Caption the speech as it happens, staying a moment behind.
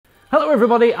Hello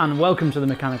everybody and welcome to the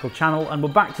Mechanical Channel, and we're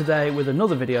back today with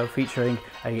another video featuring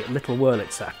a little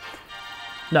Wurlitzer.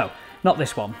 No, not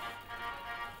this one.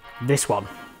 This one.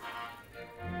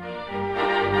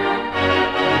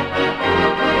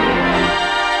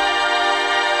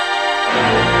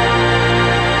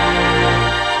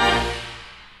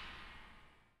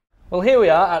 Well, here we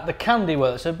are at the Candy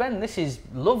Wurlitzer. Ben, this is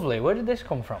lovely. Where did this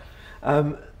come from?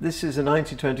 This is a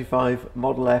 1925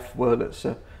 Model F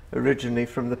Wurlitzer, originally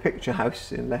from the Picture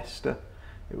House in Leicester.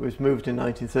 It was moved in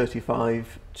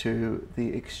 1935 to the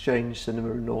Exchange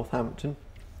Cinema in Northampton,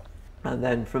 and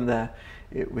then from there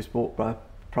it was bought by a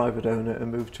private owner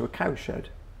and moved to a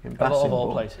cowshed in Bassingbourn. Of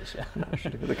all places, yeah.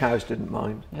 Actually, but the cows didn't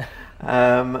mind.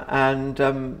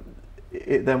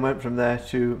 It then went from there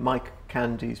to Mike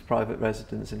Candy's private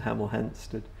residence in Hemel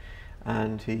Hempstead,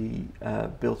 and he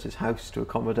built his house to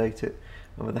accommodate it,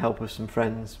 and with the help of some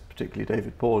friends, particularly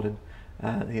David Paulin,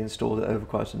 he installed it over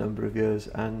quite a number of years,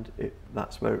 and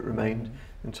that's where it remained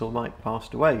until Mike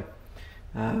passed away.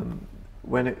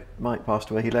 When Mike passed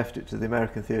away, he left it to the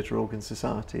American Theatre Organ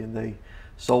Society, and they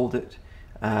sold it,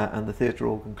 and the Theatre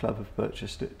Organ Club have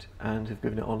purchased it and have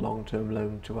given it on long-term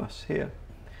loan to us here.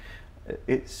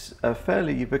 It's a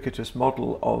fairly ubiquitous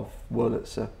model of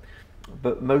Wurlitzer,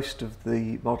 but most of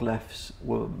the Model Fs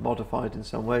were modified in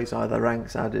some ways, either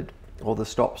ranks added or the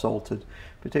stops altered.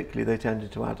 Particularly they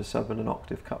tended to add a sub and an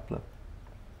octave coupler,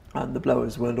 and the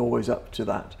blowers weren't always up to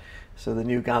that. So the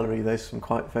new gallery, there's some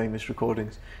quite famous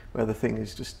recordings where the thing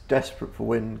is just desperate for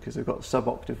wind because they've got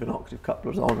sub-octave and octave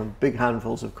couplers on and big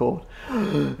handfuls of cord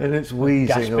and it's wheezing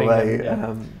gasping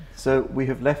away. So we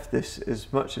have left this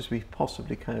as much as we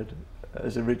possibly could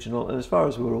as original, and as far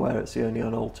as we're aware, it's the only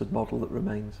unaltered model that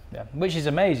remains. Yeah, which is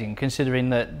amazing considering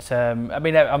that. I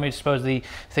mean, I suppose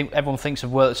everyone thinks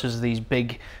of Wurlitzers as these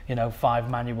big, 5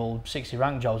 manual 60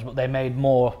 rank jobs, but they made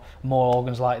more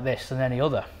organs like this than any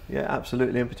other. Yeah,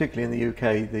 absolutely, and particularly in the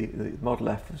UK, the Model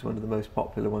F was one of the most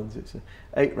popular ones. It's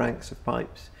 8 ranks of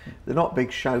pipes. They're not big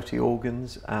shouty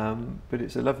organs, but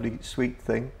it's a lovely, sweet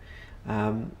thing.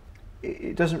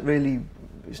 It doesn't really,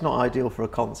 it's not ideal for a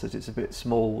concert. It's a bit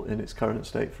small in its current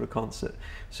state for a concert.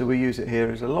 So we use it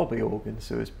here as a lobby organ.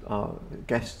 So as our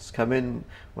guests come in,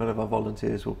 one of our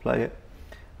volunteers will play it,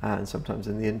 and sometimes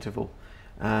in the interval.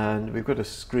 And we've got a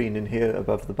screen in here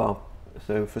above the bar.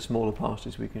 So for smaller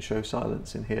parties we can show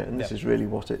silence in here, and this is really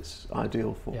what it's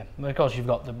ideal for. Yeah, and of course you've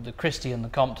got the Christie and the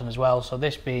Compton as well, so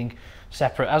this being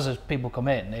separate, as people come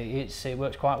in, it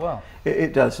works quite well.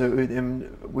 It does. So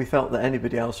we felt that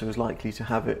anybody else who was likely to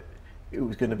have it, it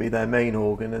was going to be their main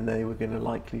organ and they were going to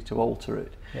likely to alter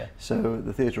it. Yeah. So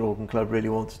the Theatre Organ Club really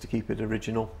wanted to keep it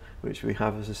original, which we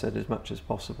have, as I said, as much as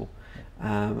possible.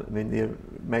 I mean, the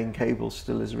main cable's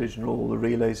still as original, all the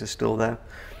relays are still there.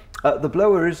 The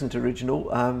blower isn't original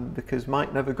because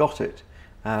Mike never got it.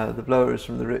 The blower is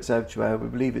from the Ritz Edgware. We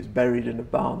believe it's buried in a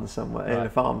barn somewhere, in a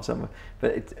farm somewhere.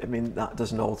 But I mean, that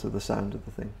doesn't alter the sound of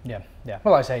the thing. Yeah, yeah.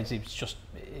 Well, like I say, it's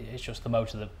just the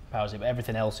motor that powers it, but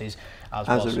everything else is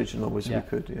as original as we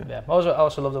could. Yeah. Yeah. I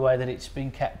also love the way that it's been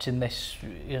kept in this,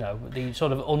 the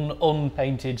sort of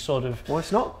unpainted sort of. Well,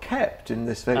 it's not kept in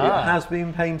this thing. It has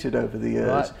been painted over the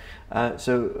years. Right.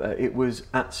 It was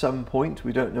at some point.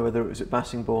 We don't know whether it was at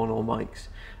Bassingbourn or Mike's.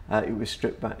 It was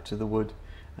stripped back to the wood.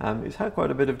 It's had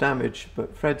quite a bit of damage,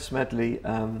 but Fred Smedley,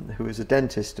 who is a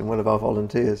dentist and one of our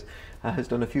volunteers, has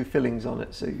done a few fillings on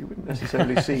it, so you wouldn't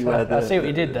necessarily see where the... I see what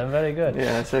you did then, very good.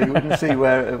 Yeah, so you wouldn't see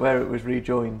where it was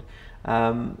rejoined.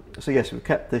 So yes, we've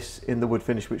kept this in the wood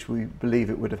finish, which we believe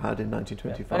it would have had in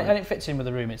 1925. Yeah. And it fits in with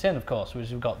the room it's in, of course, which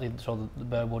we've got the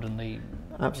bare wood and the...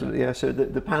 Absolutely, yeah. So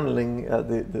the panelling,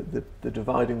 the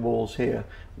dividing walls here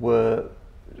were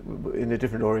in a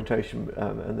different orientation,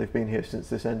 and they've been here since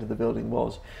this end of the building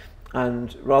was,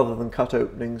 and rather than cut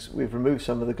openings, we've removed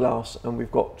some of the glass and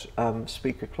we've got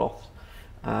speaker cloth,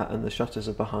 and the shutters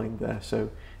are behind there, so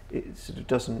it sort of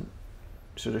doesn't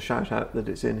sort of shout out that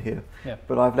it's in here. Yeah.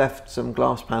 But I've left some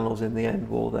glass panels in the end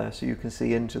wall there so you can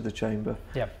see into the chamber.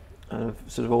 Yeah. And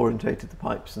I've sort of orientated the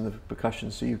pipes and the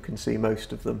percussion so you can see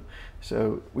most of them,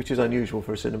 so which is unusual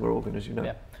for a cinema organ, as you know.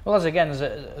 Yeah. Well, as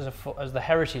the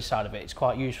heritage side of it, it's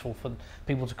quite useful for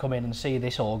people to come in and see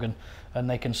this organ, and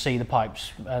they can see the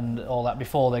pipes and all that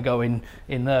before they go in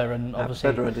there, and obviously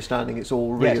better understanding it's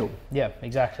all real. Yeah,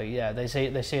 exactly. Yeah, they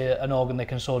see an organ, they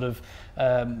can sort of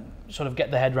get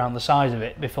their head around the size of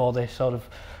it before they sort of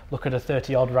look at a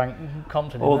 30-odd rank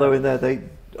Compton. Although in there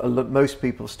most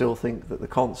people still think that the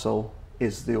console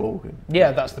is the organ.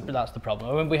 Yeah, that's the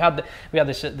problem. I mean, we had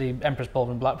this at the Empress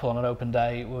Ballroom in Blackpool on an open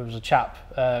day. There was a chap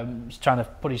trying to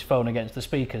put his phone against the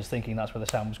speakers, thinking that's where the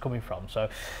sound was coming from. So,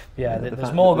 yeah,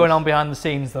 there's more going on behind the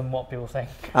scenes than what people think.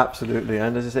 Absolutely,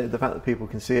 and as I say, the fact that people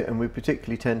can see it, and we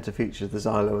particularly tend to feature the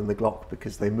Xylo and the Glock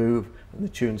because they move, and the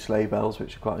tuned sleigh bells,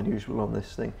 which are quite unusual on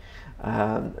this thing.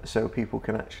 So people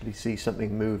can actually see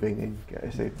something moving and get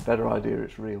a better idea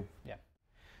it's real. Yeah.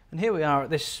 And here we are at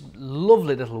this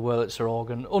lovely little Wurlitzer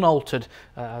organ, unaltered,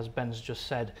 as Ben's just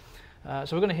said. So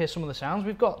we're going to hear some of the sounds.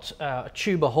 We've got a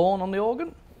tuba horn on the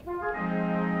organ.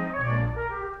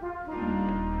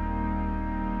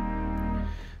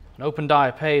 An open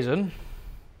diapason.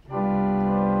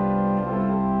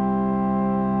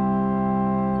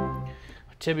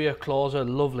 A tibia clausa,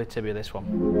 lovely tibia this one.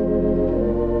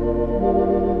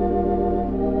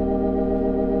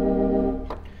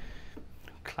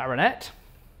 Clarinet.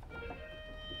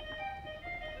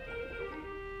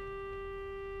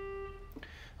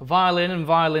 A violin and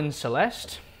violin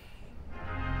celeste.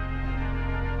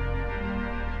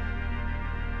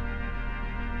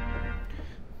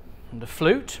 And a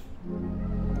flute.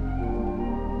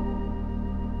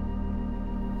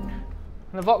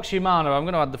 And a vox humana. I'm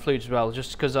going to add the flute as well,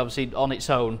 just because obviously on its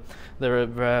own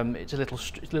it's a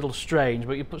little strange,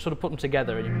 but you sort of put them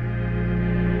together. And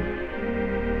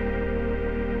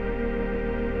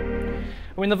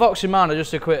I mean, the vox humana,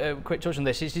 just a quick touch on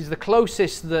this, is the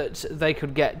closest that they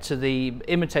could get to the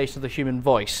imitation of the human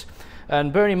voice.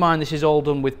 And bearing in mind this is all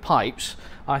done with pipes,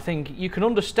 I think you can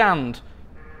understand,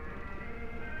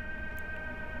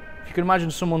 if you can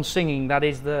imagine someone singing, that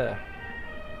is there.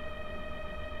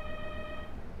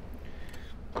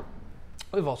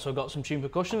 We've also got some tuned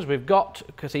percussions. We've got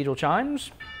cathedral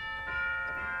chimes,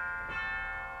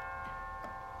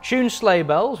 tuned sleigh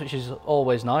bells, which is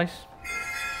always nice,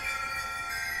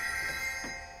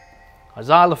 a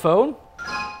xylophone,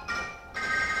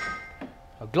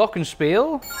 a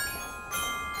glockenspiel,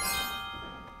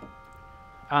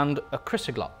 and a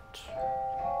chrysoglot.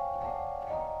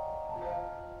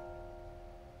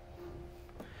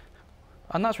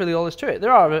 And that's really all there is to it.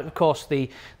 There are, of course, the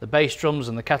bass drums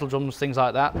and the kettle drums, things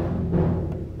like that.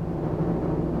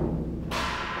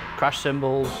 Crash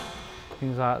cymbals,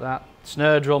 things like that.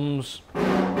 Snare drums.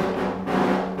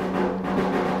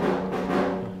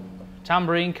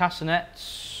 Tambourine,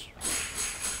 castanets.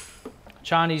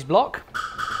 Chinese block.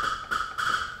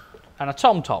 And a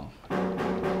tom-tom.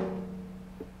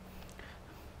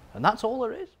 And that's all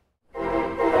there is.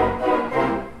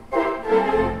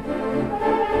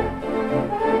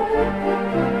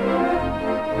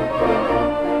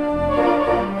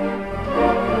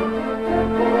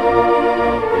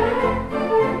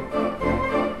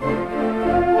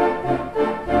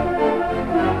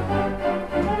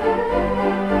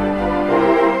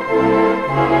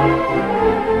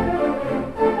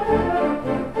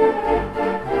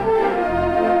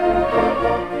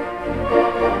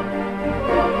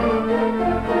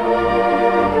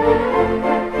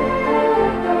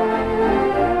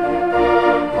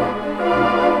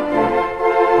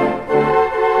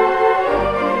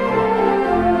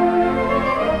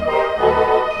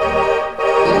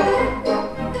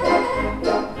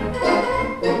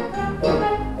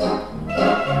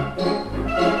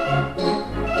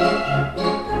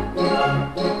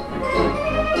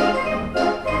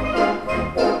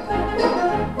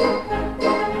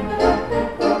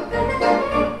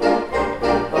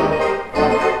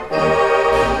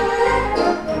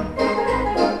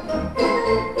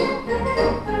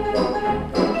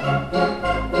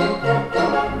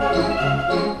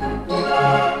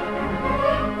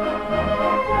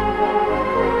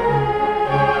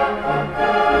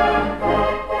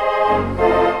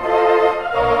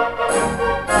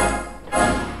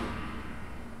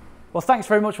 Well, thanks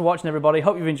very much for watching, everybody.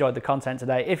 Hope you've enjoyed the content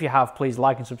today. If you have, please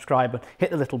like and subscribe and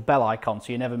hit the little bell icon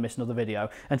so you never miss another video.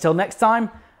 Until next time,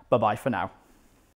 bye-bye for now.